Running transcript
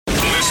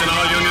Listen,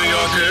 all you New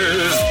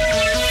Yorkers.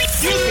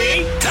 Excuse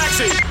me.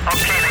 Taxi.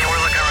 Okay, man, we're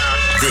looking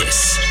around.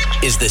 This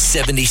is the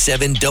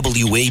 77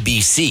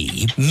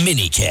 WABC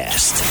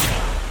minicast.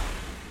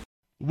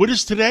 With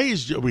us today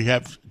is we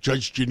have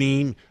Judge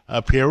Jeanine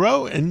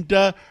Pirro and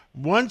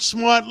one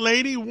smart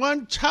lady,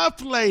 one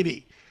tough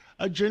lady.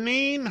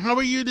 Jeanine, how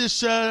are you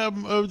this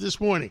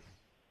morning?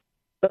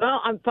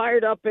 Well, I'm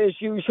fired up as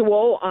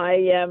usual. I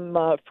am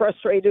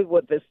frustrated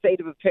with the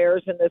state of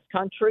affairs in this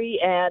country,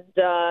 and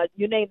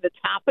you name the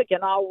topic,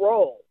 and I'll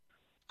roll.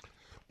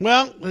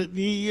 Well,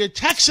 the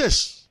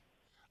Texas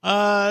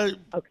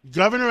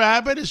Governor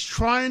Abbott is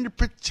trying to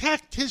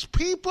protect his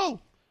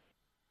people,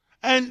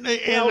 and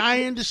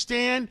I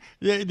understand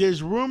that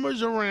there's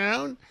rumors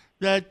around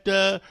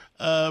that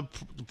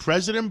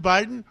President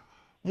Biden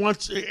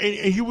wants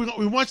he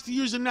wants to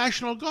use the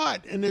National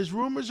Guard, and there's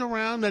rumors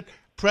around that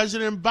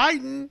President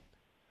Biden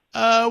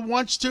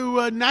wants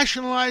to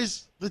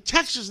nationalize the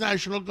Texas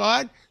National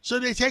Guard so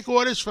they take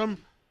orders from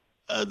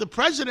the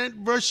president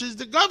versus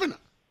the governor.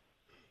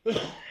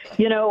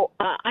 You know,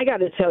 I got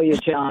to tell you,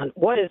 John,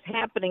 what is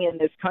happening in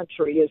this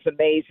country is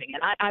amazing,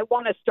 and I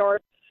want to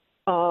start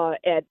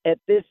at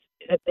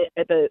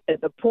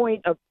the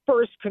point of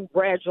first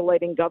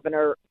congratulating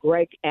Governor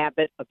Greg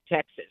Abbott of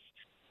Texas,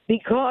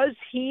 because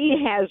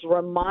he has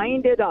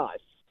reminded us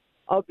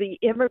of the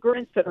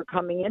immigrants that are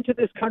coming into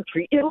this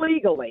country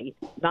illegally,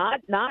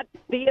 not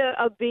via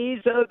a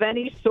visa of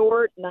any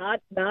sort, not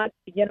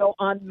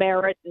on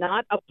merit,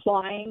 not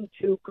applying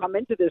to come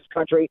into this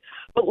country,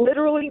 but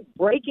literally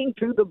breaking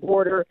through the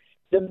border,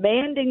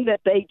 demanding that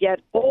they get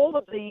all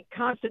of the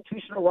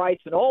constitutional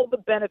rights and all the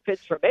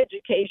benefits from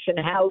education,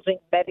 housing,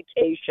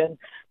 medication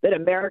that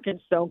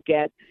Americans don't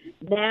get.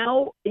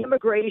 Now,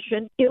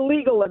 immigration,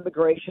 illegal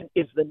immigration,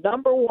 is the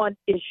number one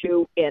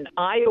issue in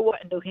Iowa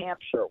and New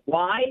Hampshire.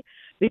 Why?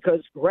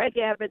 Because Greg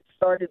Abbott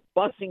started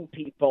busing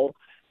people,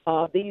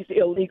 these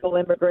illegal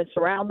immigrants,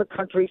 around the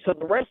country, so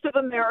the rest of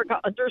America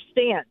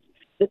understands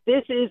that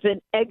this is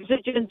an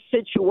exigent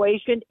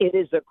situation. It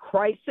is a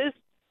crisis.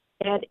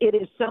 And it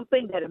is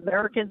something that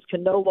Americans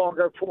can no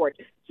longer afford.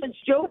 Since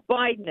Joe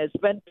Biden has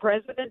been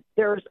president,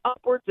 there's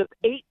upwards of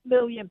 8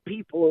 million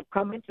people who have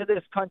come into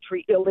this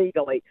country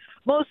illegally.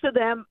 Most of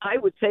them, I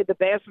would say the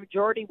vast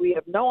majority, we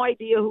have no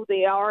idea who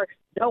they are,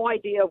 no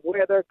idea of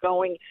where they're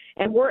going.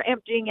 And we're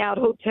emptying out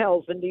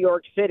hotels in New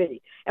York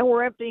City, and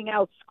we're emptying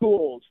out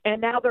schools. And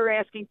now they're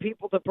asking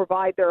people to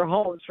provide their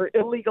homes for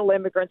illegal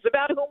immigrants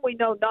about whom we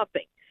know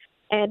nothing.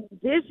 And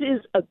this is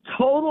a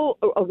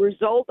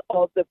result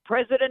of the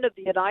President of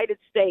the United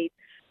States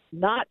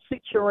not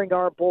securing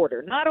our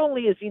border. Not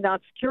only is he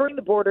not securing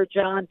the border,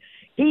 John,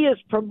 he is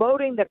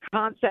promoting the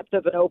concept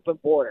of an open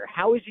border.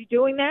 How is he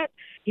doing that?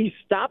 He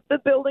stopped the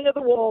building of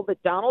the wall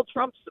that Donald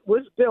Trump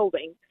was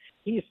building.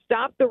 He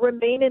stopped the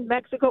Remain in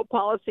Mexico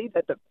policy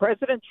that the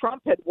President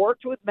Trump had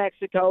worked with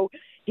Mexico.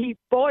 He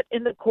fought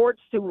in the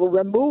courts to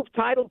remove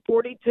Title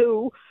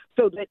 42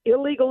 so that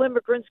illegal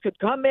immigrants could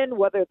come in,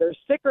 whether they're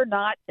sick or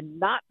not, and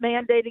not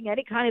mandating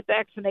any kind of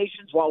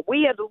vaccinations, while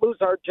we had to lose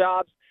our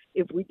jobs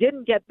if we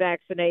didn't get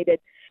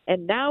vaccinated.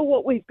 And now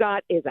what we've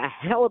got is a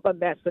hell of a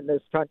mess in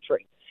this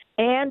country.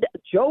 And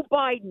Joe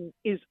Biden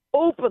is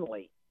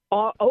openly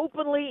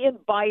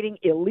inviting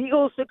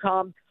illegals to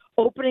come,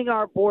 opening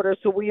our border.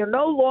 So we are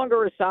no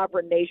longer a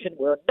sovereign nation.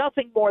 We're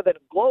nothing more than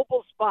a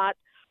global spot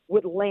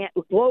with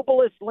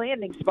globalist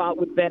landing spot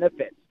with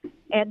benefits.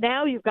 And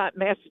now you've got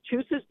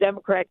Massachusetts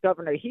Democrat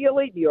Governor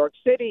Healy, New York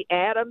City,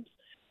 Adams,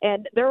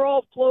 and they're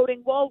all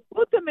floating. Well,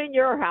 put them in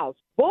your house.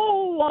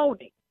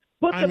 Baloney.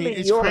 Put them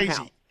in your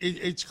house.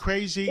 It's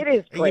crazy. It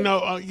is crazy.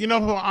 You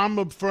know who I'm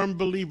a firm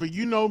believer.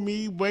 You know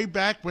me way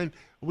back when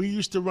we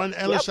used to run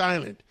Ellis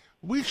Island.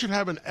 We should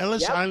have an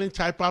Ellis Island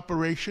type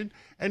operation.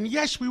 And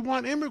yes, we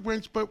want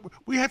immigrants, but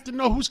we have to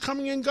know who's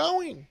coming and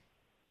going.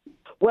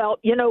 Well,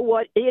 you know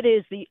what? It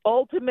is the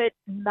ultimate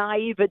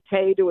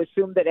naivete to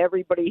assume that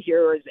everybody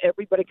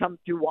comes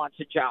through wants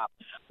a job.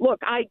 Look,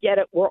 I get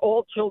it. We're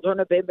all children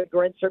of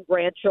immigrants or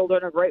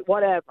grandchildren or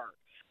whatever.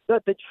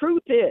 But the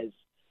truth is,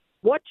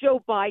 what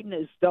Joe Biden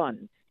has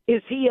done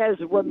is he has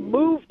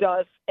removed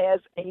us as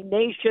a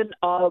nation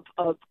of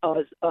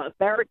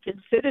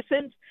American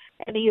citizens,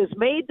 and he has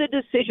made the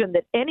decision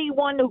that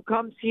anyone who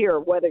comes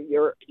here, whether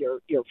you're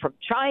from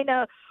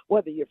China,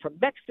 whether you're from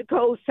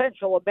Mexico,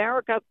 Central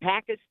America,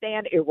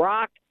 Pakistan,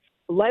 Iraq,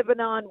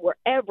 Lebanon,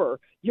 wherever,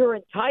 you're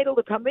entitled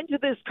to come into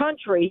this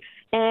country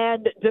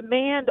and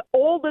demand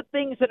all the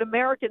things that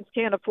Americans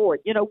can't afford.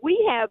 You know,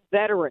 we have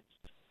veterans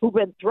who've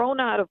been thrown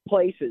out of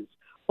places.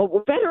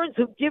 Veterans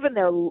who've given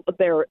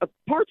their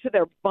parts of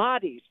their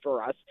bodies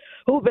for us,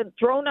 who've been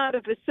thrown out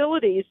of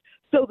facilities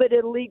so that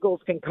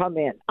illegals can come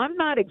in. I'm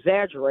not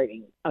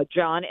exaggerating,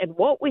 John. And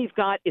what we've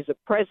got is a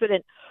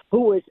president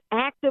who is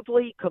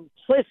actively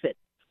complicit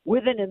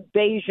with an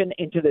invasion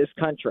into this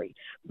country.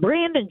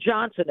 Brandon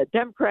Johnson, a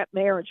Democrat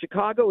mayor in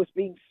Chicago, is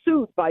being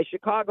sued by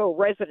Chicago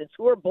residents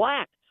who are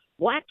black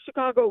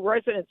Chicago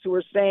residents who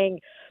are saying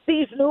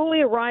these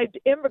newly arrived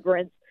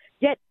immigrants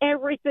get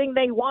everything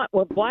they want.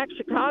 We're black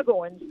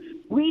Chicagoans.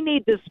 We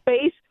need the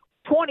space.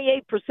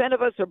 28%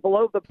 of us are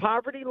below the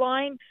poverty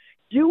line.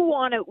 You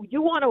want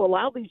to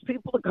allow these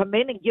people to come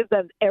in and give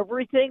them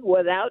everything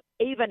without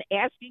even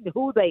asking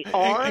who they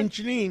are? And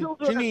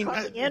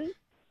Jeanine, in?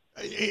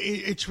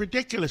 It's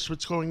ridiculous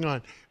what's going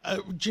on.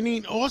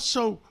 Jeanine,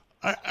 also,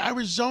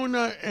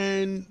 Arizona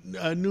and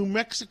New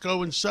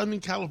Mexico and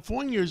Southern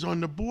California is on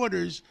the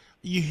borders.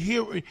 You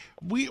hear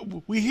we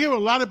hear a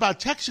lot about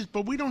Texas,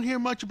 but we don't hear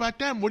much about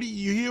them. What do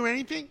you hear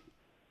anything?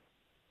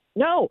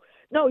 No.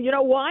 You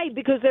know why?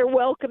 Because they're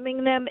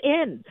welcoming them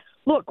in.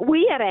 Look,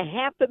 we had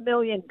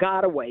 500,000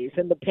 gotaways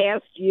in the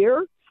past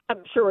year.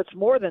 I'm sure it's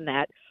more than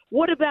that.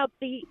 What about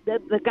the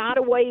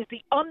gotaways,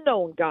 the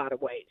unknown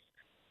gotaways?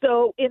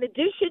 So in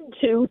addition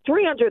to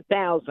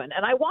 300,000, and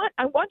I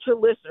want your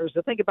listeners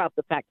to think about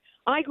the fact,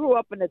 I grew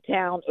up in a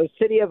town, a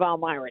city of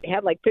Elmira. It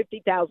had like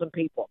 50,000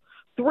 people.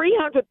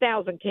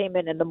 300,000 came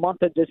in the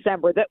month of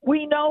December that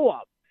we know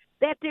of.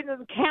 That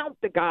didn't count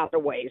the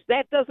gotaways.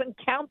 That doesn't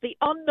count the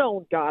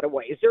unknown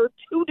gotaways. There are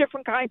two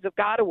different kinds of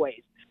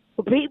gotaways.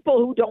 People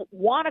who don't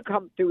want to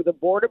come through the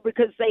border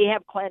because they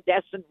have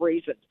clandestine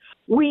reasons.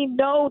 We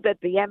know that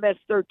the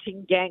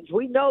MS-13 gangs,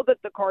 we know that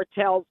the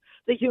cartels,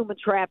 the human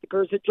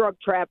traffickers, the drug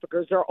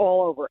traffickers are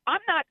all over.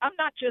 I'm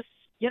not just,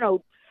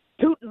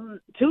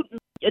 tooting,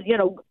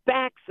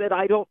 facts that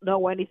I don't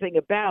know anything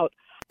about.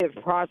 I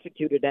have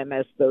prosecuted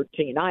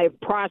MS-13. I have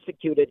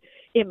prosecuted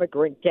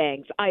immigrant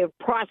gangs. I have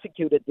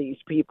prosecuted these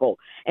people.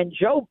 And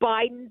Joe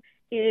Biden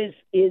is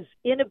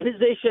in a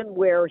position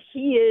where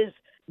he is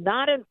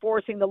not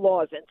enforcing the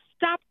laws. And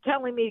stop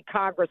telling me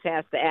Congress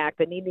has to act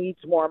and he needs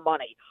more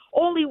money.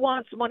 All he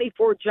wants money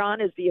for,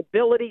 John, is the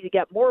ability to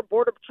get more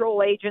Border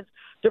Patrol agents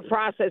to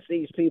process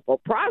these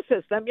people.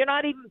 Process them. You're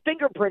not even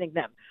fingerprinting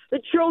them. The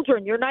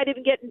children, you're not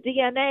even getting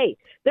DNA.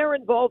 They're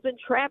involved in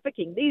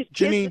trafficking. These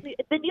kids,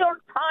 the New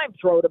York Times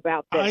wrote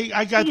about this.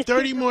 I got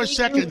 30 more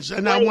seconds,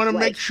 and I want to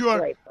make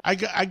sure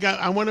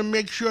I want to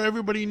make sure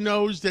everybody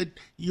knows that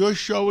your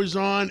show is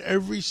on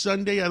every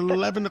Sunday at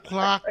 11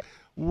 o'clock.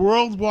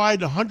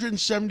 Worldwide,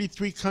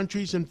 173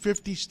 countries and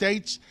 50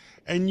 states,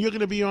 and you're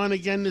going to be on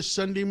again this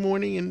Sunday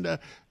morning,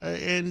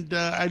 and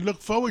I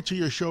look forward to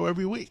your show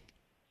every week.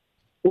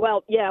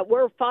 Well, yeah,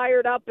 we're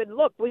fired up, and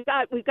look, we've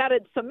got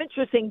some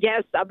interesting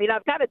guests. I mean,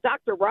 I've got a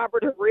Dr.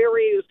 Robert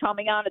Hariri who's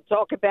coming on to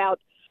talk about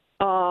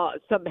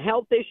some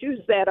health issues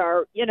that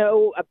are,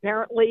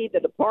 apparently the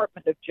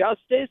Department of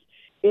Justice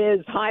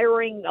is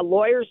hiring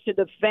lawyers to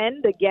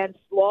defend against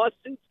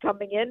lawsuits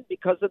coming in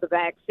because of the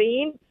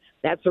vaccine.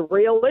 That's a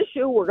real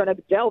issue. We're going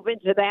to delve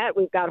into that.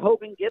 We've got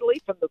Hogan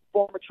Gidley from the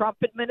former Trump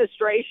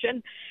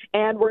administration,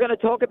 and we're going to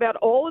talk about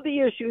all of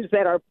the issues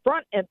that are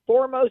front and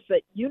foremost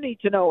that you need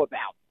to know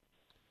about.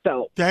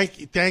 So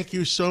thank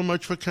you so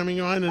much for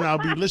coming on, and I'll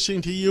be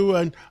listening to you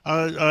at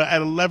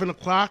 11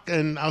 o'clock,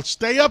 and I'll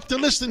stay up to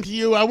listen to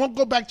you. I won't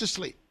go back to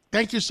sleep.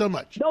 Thank you so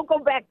much. Don't go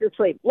back to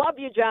sleep. Love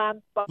you,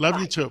 John. Bye-bye. Love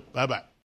you too. Bye-bye.